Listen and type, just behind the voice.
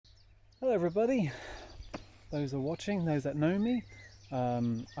Hello everybody, those that are watching, those that know me.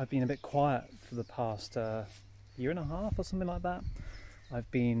 I've been a bit quiet for the past year and a half or something like that.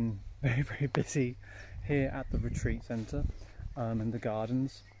 I've been very busy here at the retreat centre in the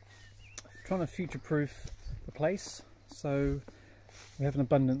gardens, trying to future-proof the place so we have an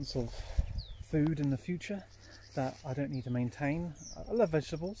abundance of food in the future that I don't need to maintain. I love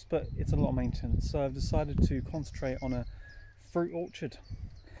vegetables, but it's a lot of maintenance, so I've decided to concentrate on a fruit orchard.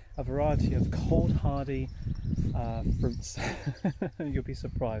 A variety of cold hardy fruits. You'll be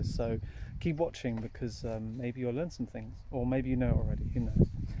surprised, so keep watching because maybe you'll learn some things, or maybe you know already, who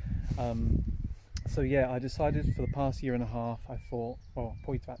knows. So yeah, I decided for the past year and a half, I thought, well,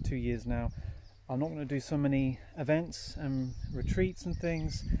 probably about 2 years now, I'm not going to do so many events and retreats and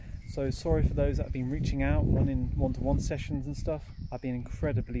things, so sorry for those that have been reaching out, wanting one-to-one sessions and stuff. I've been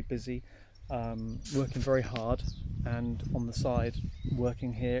incredibly busy, working very hard, and on the side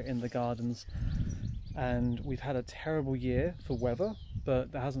working here in the gardens, and we've had a terrible year for weather,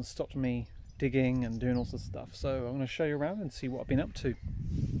 but that hasn't stopped me digging and doing all sorts of stuff. So I'm going to show you around and see what I've been up to.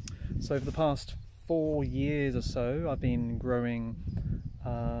 So for the past 4 years or so I've been growing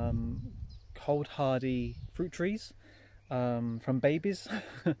cold hardy fruit trees from babies.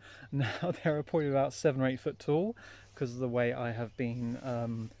 Now they're probably about 7 or 8 foot tall because of the way I have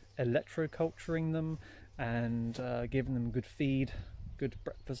been electroculturing them and giving them good feed, good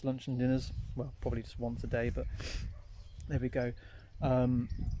breakfast, lunch and dinners. Well, probably just once a day, but there we go. Some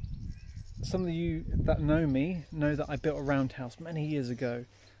of you that know me know that I built a roundhouse many years ago,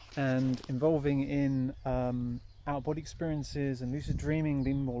 and involving in out-of-body experiences and lucid dreaming,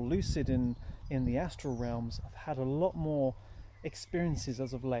 being more lucid in the astral realms, I've had a lot more experiences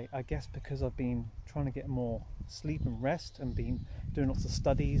as of late, I guess because I've been trying to get more sleep and rest, and been doing lots of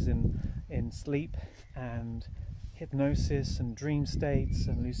studies in sleep and hypnosis and dream states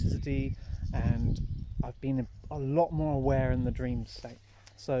and lucidity, and I've been a lot more aware in the dream state.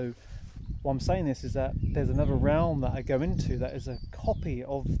 So what I'm saying this is that there's another realm that I go into that is a copy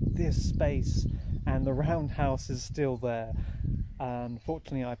of this space, and the roundhouse is still there.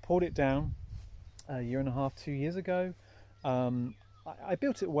 Unfortunately, I pulled it down a year and a half, 2 years ago. I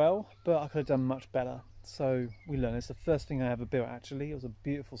built it well, but I could have done much better. So we learned. It's the first thing I ever built, actually. It was a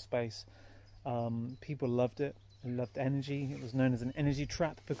beautiful space. People loved it. They loved energy. It was known as an energy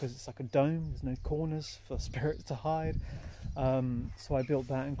trap because it's like a dome. There's no corners for spirits to hide. So I built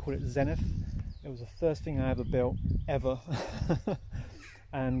that and called it Zenith. It was the first thing I ever built, ever.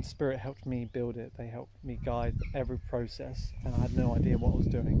 And Spirit helped me build it. They helped me guide every process, and I had no idea what I was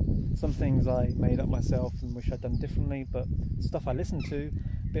doing. Some things I made up myself and wish I'd done differently, but stuff I listened to,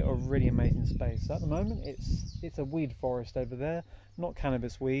 built a really amazing space. So at the moment it's a weed forest over there, not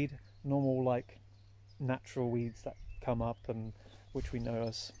cannabis weed, normal like natural weeds that come up and which we know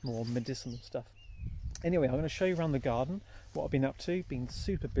as more medicinal stuff. Anyway, I'm going to show you around the garden what I've been up to. Been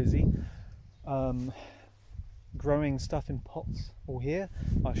super busy. Growing stuff in pots all here.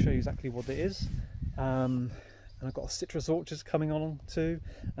 I'll show you exactly what it is. And I've got a citrus orchards coming on too,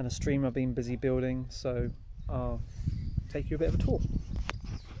 and a stream I've been busy building, so I'll take you a bit of a tour.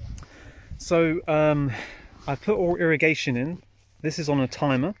 So I've put all irrigation in. This is on a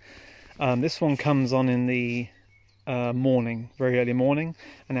timer. This one comes on in the morning, very early morning,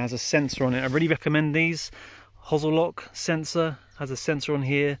 and it has a sensor on it. I really recommend these. Hozlock sensor has a sensor on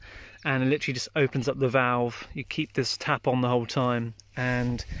here, and it literally just opens up the valve. You keep this tap on the whole time,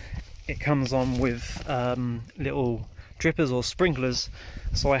 and it comes on with little drippers or sprinklers.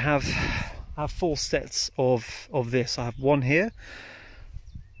 So I have 4 sets of this. I have one here,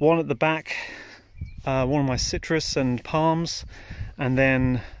 one at the back, one of my citrus and palms, and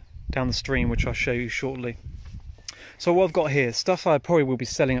then down the stream, which I'll show you shortly. So what I've got here, stuff I probably will be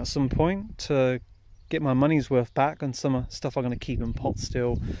selling at some point to get my money's worth back, and some stuff I'm going to keep in pots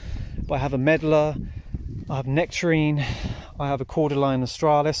still. But I have a medlar, I have nectarine, I have a cordyline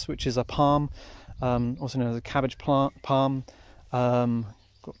australis, which is a palm, also known as a cabbage plant, palm,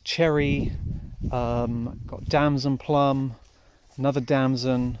 got cherry, got damson plum, another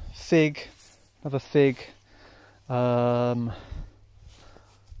damson, fig, another fig,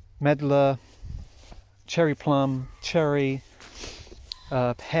 medlar, cherry plum, cherry,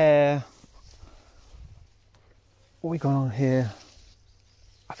 pear. What we got on here?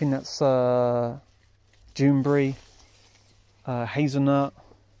 I think that's Juneberry, hazelnut.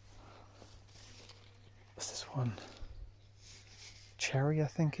 What's this one? Cherry, I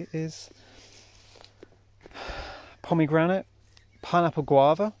think it is. Pomegranate, pineapple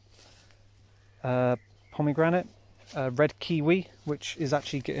guava, pomegranate, red kiwi, which is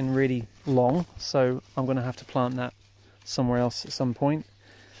actually getting really long, so I'm going to have to plant that somewhere else at some point.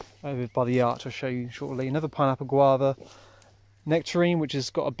 over by the arch I'll show you shortly. Another pineapple guava. Nectarine, which has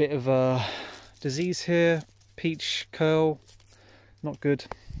got a bit of a disease here. Peach curl, not good.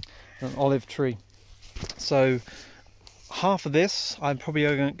 An olive tree. So half of this I'm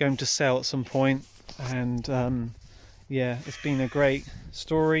probably going to sell at some point, and yeah, it's been a great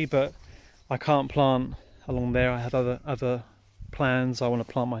story, but I can't plant along there. I have other plans. I want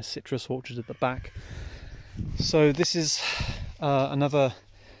to plant my citrus orchard at the back. So this is another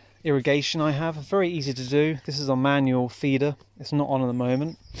irrigation I have. Very easy to do. This is a manual feeder. It's not on at the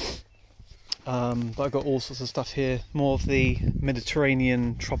moment, but I've got all sorts of stuff here, more of the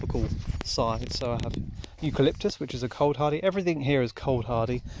Mediterranean tropical side. So I have eucalyptus, which is a cold hardy. Everything here is cold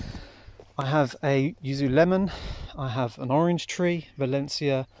hardy. I have a yuzu lemon, I have an orange tree,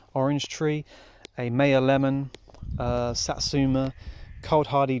 Valencia orange tree, a Maya lemon, Satsuma, cold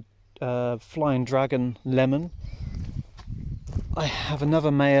hardy flying dragon lemon. I have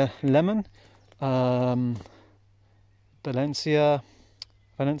another Maya lemon, Valencia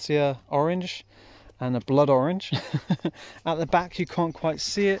orange, and a blood orange. At the back you can't quite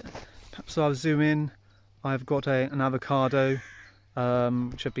see it, perhaps I'll zoom in. I've got an avocado,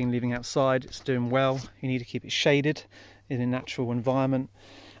 which I've been leaving outside. It's doing well. You need to keep it shaded in a natural environment.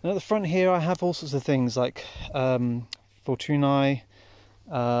 And at the front here I have all sorts of things like Fortunae,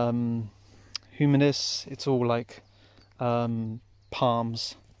 Humilis. It's all like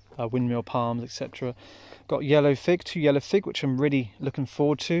palms, windmill palms, etc. Got yellow fig, 2 yellow fig, which I'm really looking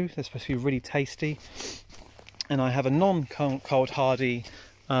forward to. They're supposed to be really tasty. And I have a non-cold hardy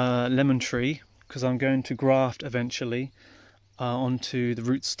lemon tree, because I'm going to graft eventually onto the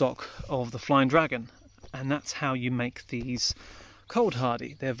rootstock of the flying dragon, and that's how you make these cold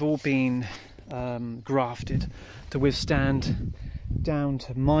hardy. They've all been grafted to withstand down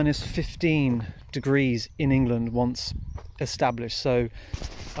to minus 15 degrees in England once established. So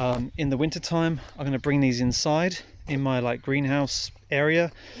in the winter time I'm going to bring these inside in my like greenhouse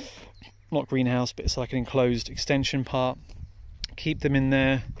area, not greenhouse, but it's like an enclosed extension part. Keep them in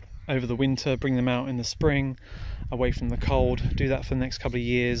there over the winter, bring them out in the spring away from the cold. Do that for the next couple of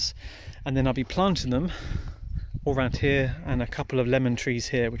years, and then I'll be planting them all around here, and a couple of lemon trees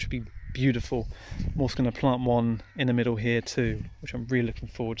here, which would be beautiful. I'm also going to plant one in the middle here too, which I'm really looking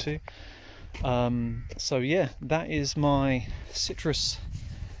forward to. So yeah, that is my citrus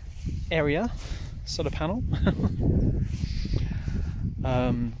area, solar panel.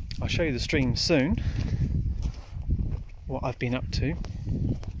 I'll show you the stream soon, what I've been up to.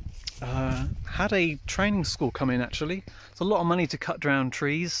 Had a training school come in actually. It's a lot of money to cut down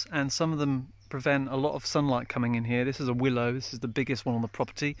trees, and some of them prevent a lot of sunlight coming in here. This is a willow. This is the biggest one on the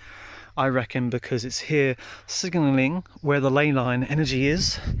property, I reckon, because it's here signalling where the ley line energy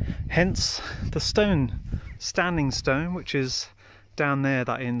is, hence the stone, standing stone, which is down there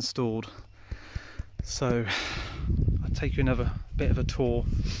that I installed. So I'll take you another bit of a tour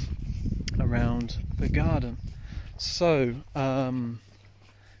around the garden. So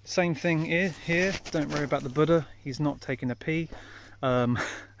same thing here. Don't worry about the Buddha, he's not taking a pee. I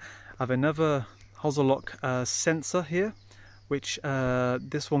have another Hozolock sensor here, which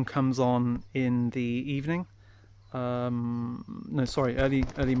this one comes on in the evening. No, sorry,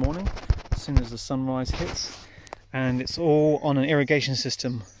 early morning, as soon as the sunrise hits. And it's all on an irrigation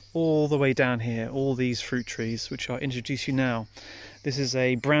system all the way down here, all these fruit trees, which I'll introduce you now. This is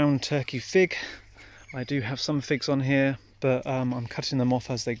a brown turkey fig. I do have some figs on here, but I'm cutting them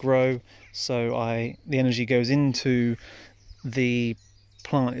off as they grow, so the energy goes into the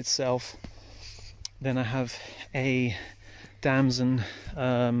plant itself. Then I have a damson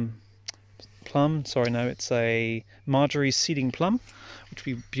plum, sorry no, it's a Marjorie's seeding plum, which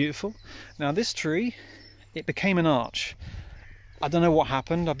would be beautiful. Now this tree, it became an arch. I don't know what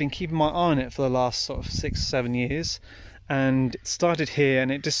happened. I've been keeping my eye on it for the last sort of 6-7 years, and it started here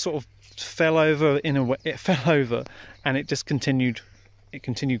and it just sort of fell over in a way. It fell over and it just continued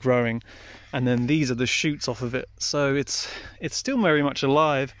growing, and then these are the shoots off of it, so it's still very much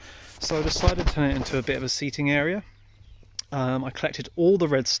alive. So I decided to turn it into a bit of a seating area. I collected all the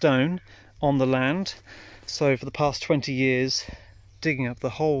red stone on the land, so for the past 20 years, digging up the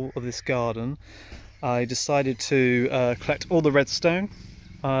whole of this garden, I decided to collect all the red stone.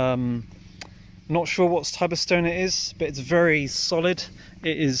 Not sure what type of stone it is, but it's very solid.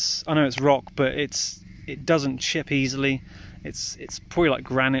 It is, I know it's rock, but it doesn't chip easily. It's probably like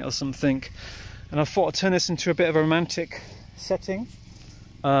granite or something. And I thought I'd turn this into a bit of a romantic setting.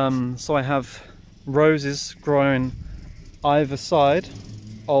 So I have roses growing either side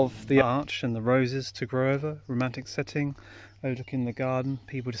of the arch, and the roses to grow over. Romantic setting, overlooking the garden,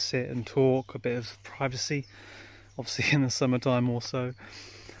 people to sit and talk, a bit of privacy, obviously in the summertime also.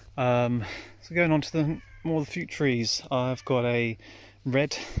 So going on to the more the fruit trees, I've got a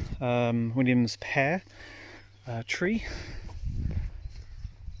red Williams pear tree,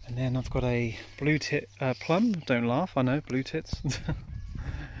 and then I've got a blue tit plum. Don't laugh, I know, blue tits.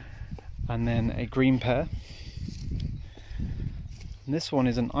 And then a green pear. And this one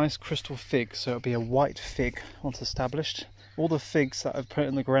is an ice crystal fig, so it'll be a white fig once established. All the figs that I've put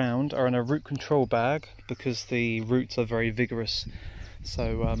in the ground are in a root control bag because the roots are very vigorous.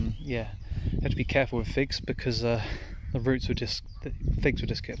 So yeah, you have to be careful with figs because the figs would just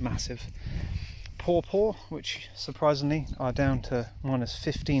get massive. Pawpaw, which surprisingly are down to minus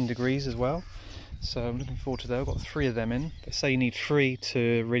 15 degrees as well. So I'm looking forward to that. I've got 3 of them in. They say you need 3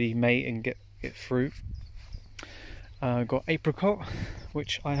 to really mate and get fruit. I've got apricot,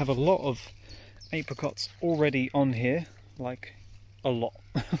 which I have a lot of apricots already on here, like a lot.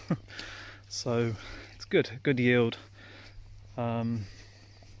 So it's good yield.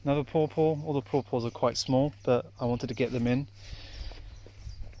 Another pawpaw. All the pawpaws are quite small, but I wanted to get them in.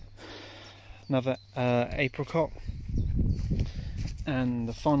 Another apricot, and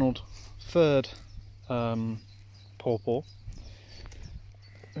the final third pawpaw.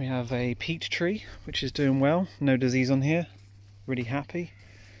 We have a peach tree, which is doing well, no disease on here, really happy.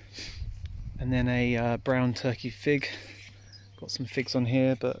 And then a brown turkey fig, got some figs on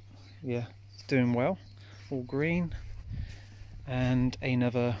here, but yeah, it's doing well, all green. And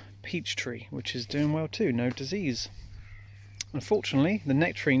another peach tree, which is doing well too, no disease. Unfortunately, the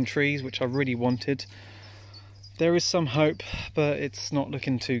nectarine trees, which I really wanted, there is some hope, but it's not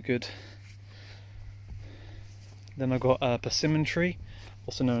looking too good. Then I've got a persimmon tree,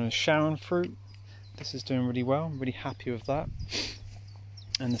 also known as Sharon fruit. This is doing really well, I'm really happy with that.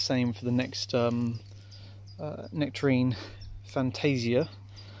 And the same for the next nectarine fantasia.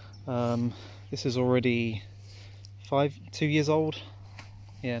 This is already 2 years old.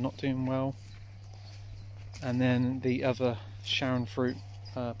 Yeah, not doing well. And then the other Sharon fruit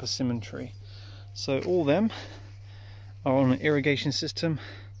persimmon tree. So all them are on an irrigation system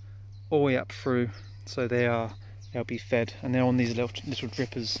all the way up through, so they'll be fed, and they're on these little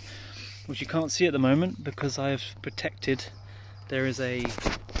drippers, which you can't see at the moment because I have protected. There is a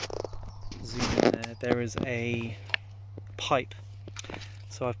zoom in there. There is a pipe,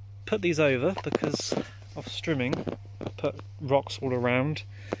 so I've put these over because of streaming. I've put rocks all around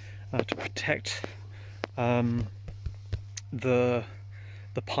to protect the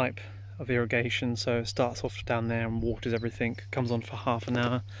pipe of irrigation. So it starts off down there and waters everything, comes on for half an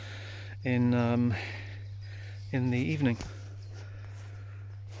hour in the evening.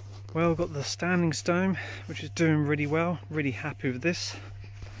 Well, we've got the standing stone, which is doing really well, really happy with this.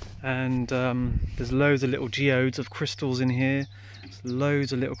 And there's loads of little geodes of crystals in here. There's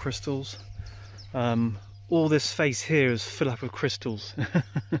loads of little crystals. All this face here is filled up with crystals.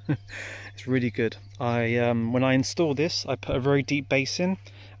 It's really good. When I installed this, I put a very deep base in,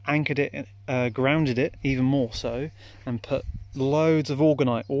 anchored it, grounded it even more so, and put loads of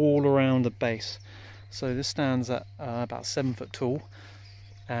orgonite all around the base. So this stands at about 7 foot tall,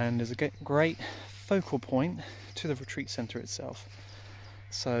 and there's a great focal point to the retreat center itself.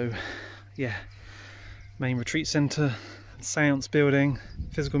 So yeah, main retreat center, seance building,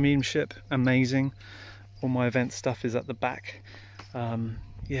 physical mediumship, amazing. All my event stuff is at the back.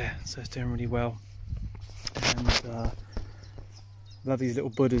 Yeah, so it's doing really well. And love these little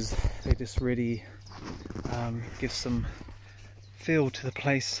Buddhas. They just really give some feel to the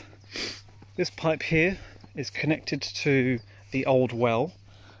place. This pipe here is connected to the old well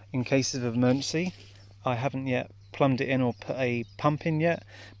in case of emergency. I haven't yet plumbed it in or put a pump in yet,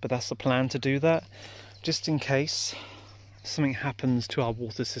 but that's the plan to do that, just in case something happens to our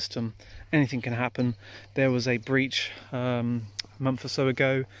water system. Anything can happen. There was a breach a month or so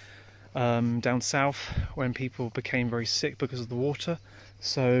ago down south when people became very sick because of the water.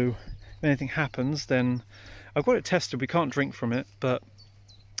 So if anything happens, then I've got it tested. We can't drink from it, but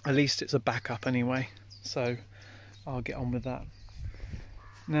at least it's a backup anyway. So I'll get on with that.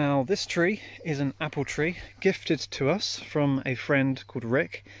 Now this tree is an apple tree gifted to us from a friend called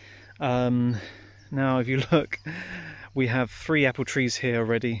Rick. Now if you look, we have 3 apple trees here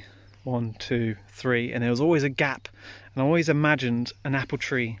already. 1, 2, 3, and there was always a gap, and I always imagined an apple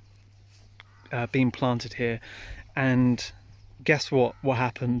tree being planted here. And guess what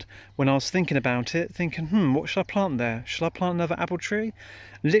happened when I was thinking about it, thinking, what should I plant there? Should I plant another apple tree?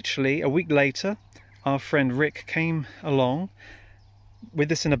 Literally a week later, our friend Rick came along with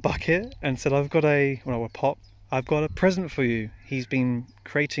this in a bucket and said, I've got a pot, I've got a present for you. He's been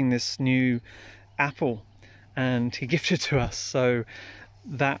creating this new apple and he gifted it to us. So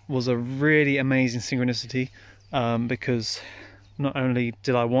that was a really amazing synchronicity, because not only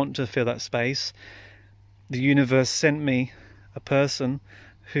did I want to fill that space, the universe sent me a person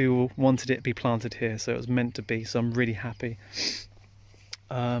who wanted it to be planted here, so it was meant to be. So I'm really happy.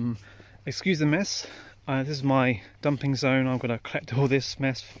 Excuse the mess. This is my dumping zone. I'm going to collect all this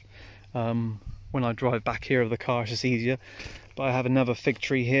mess when I drive back here of the car. It's just easier. But I have another fig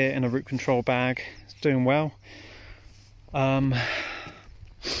tree here in a root control bag. It's doing well.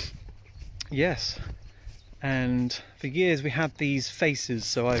 Yes, and for years we had these faces,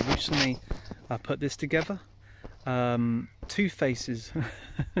 so I recently put this together. 2 faces,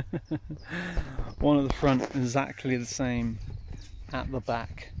 one at the front, exactly the same at the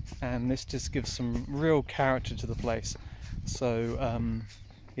back, and this just gives some real character to the place. So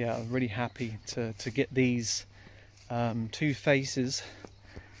yeah, I'm really happy to get these 2 faces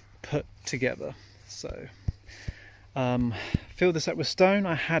put together. So fill this up with stone.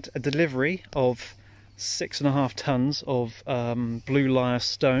 I had a delivery of 6.5 tons of blue lyre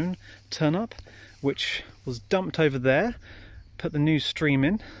stone turn up, which was dumped over there. Put the new stream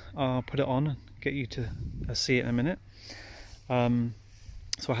in. I'll put it on and get you to see it in a minute.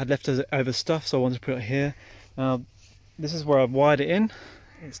 So I had leftover stuff, so I wanted to put it here. Now this is where I've wired it in.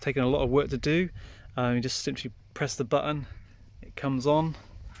 It's taken a lot of work to do. You just simply press the button, it comes on.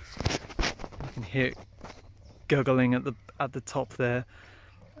 You can hear it gurgling at the top there,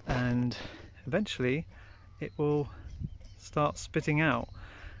 and eventually it will start spitting out.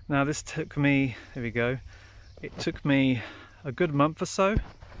 Now this took me, there we go, it took me a good month or so.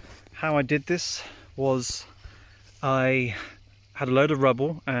 How I did this was I had a load of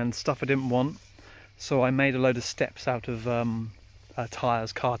rubble and stuff I didn't want, so I made a load of steps out of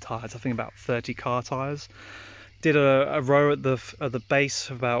tires, car tires. I think about 30 car tires. Did a row at the base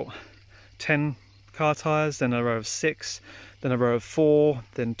of about 10 car tires, then a row of 6, then a row of 4,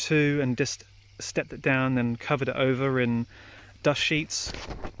 then 2, and just stepped it down, then covered it over in dust sheets,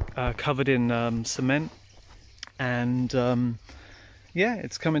 covered in cement, and yeah,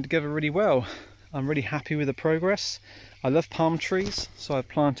 it's coming together really well. I'm really happy with the progress. I love palm trees, so I've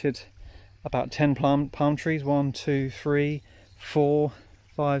planted about 10 palm trees. 1, 2, 3, 4,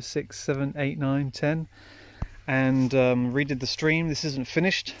 5, 6, 7, 8, 9, 10. And redid the stream. This isn't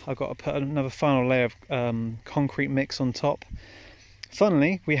finished. I've got to put another final layer of concrete mix on top.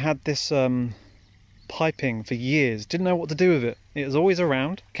 Funnily, we had this piping for years. Didn't know what to do with it. It was always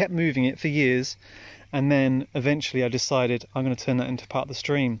around, kept moving it for years, and then eventually I decided I'm going to turn that into part of the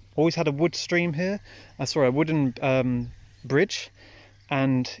stream. Always had a wood stream here. Sorry, a wooden bridge,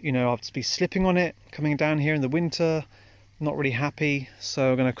 and you know, I'd be slipping on it coming down here in the winter. Not really happy, so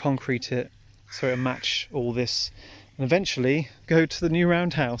I'm going to concrete it so it'll match all this, and eventually go to the new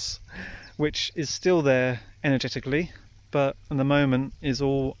roundhouse, which is still there energetically, but at the moment is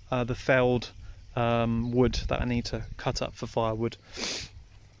all the felled wood that I need to cut up for firewood.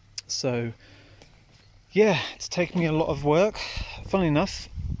 So yeah, it's taken me a lot of work. Funnily enough,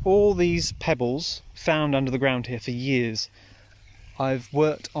 all these pebbles found under the ground here for years. I've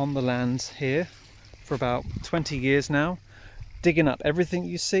worked on the lands here for about 20 years now, digging up everything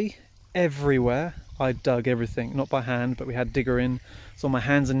you see everywhere. I dug everything, not by hand, but we had digger in. So on my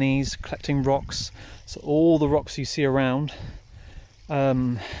hands and knees collecting rocks. So all the rocks you see around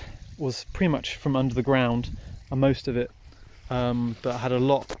was pretty much from under the ground, most of it, but I had a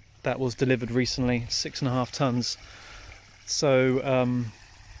lot that was delivered recently, 6.5 tons. So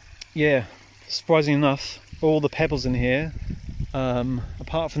yeah, surprisingly enough, all the pebbles in here,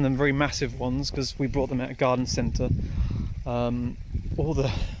 apart from the very massive ones, because we brought them at a garden centre, all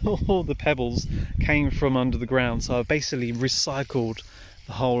the pebbles came from under the ground. So I basically recycled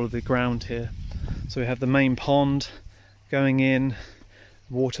the whole of the ground here. So we have the main pond going in,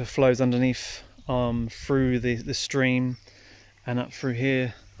 water flows underneath through the stream and up through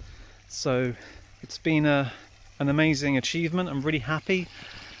here. So it's been an amazing achievement. I'm really happy.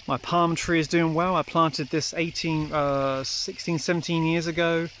 My palm tree is doing well. I planted this 16, 17 years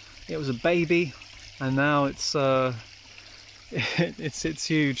ago. It was a baby, and now it's it's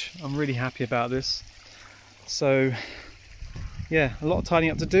huge. I'm really happy about this. So yeah, a lot of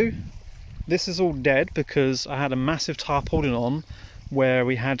tidying up to do. This is all dead because I had a massive tarpaulin on where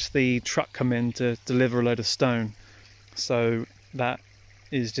we had the truck come in to deliver a load of stone. So that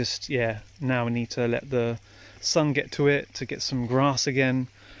is just, yeah, now we need to let the sun get to it to get some grass again.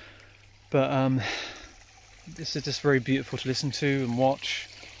 But this is just very beautiful to listen to and watch,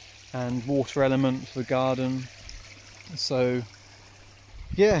 and water element for the garden. So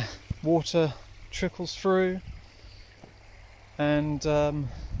yeah, water trickles through, and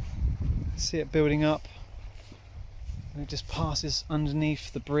see it building up, and it just passes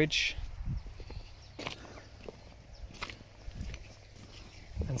underneath the bridge.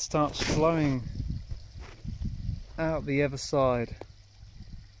 starts flowing out the other side,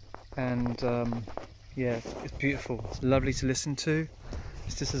 and yeah, it's beautiful. It's lovely to listen to.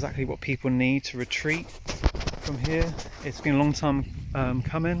 It's just exactly what people need to retreat from here. It's been a long time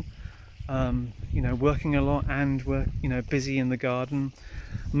coming. You know, working a lot and busy in the garden.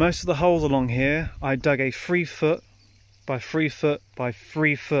 Most of the holes along here, I dug a 3 foot by 3 foot by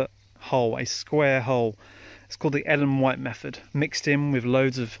 3 foot hole, a square hole. It's called the Ellen White method, mixed in with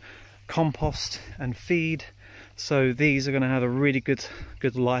loads of compost and feed. So these are going to have a really good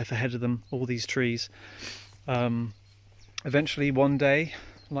life ahead of them, all these trees. Eventually one day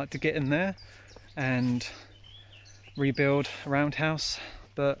I'd like to get in there and rebuild a roundhouse,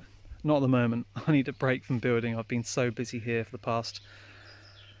 but not at the moment. I need a break from building. I've been so busy here for the past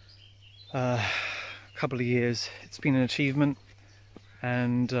couple of years. It's been an achievement,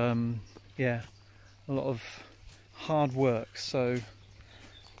 and yeah, a lot of hard work. So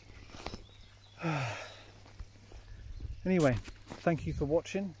anyway, thank you for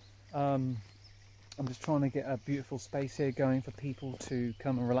watching. I'm just trying to get a beautiful space here going for people to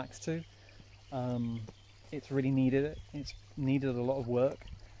come and relax to. It's really needed. It's needed a lot of work,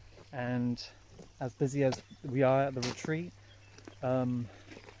 and as busy as we are at the retreat,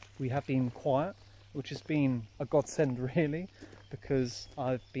 we have been quiet, which has been a godsend really, because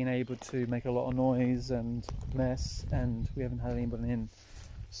I've been able to make a lot of noise and mess, and we haven't had anybody in.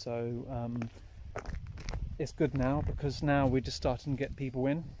 So it's good now, because now we're just starting to get people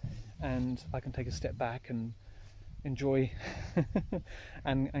in, and I can take a step back and enjoy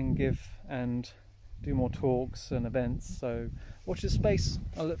and give and do more talks and events. So watch this space.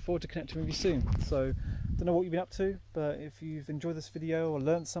 I look forward to connecting with you soon. So don't know what you've been up to, but if you've enjoyed this video or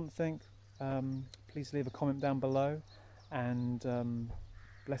learned something, please leave a comment down below, and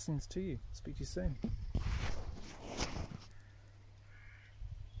blessings to you. Speak to you soon.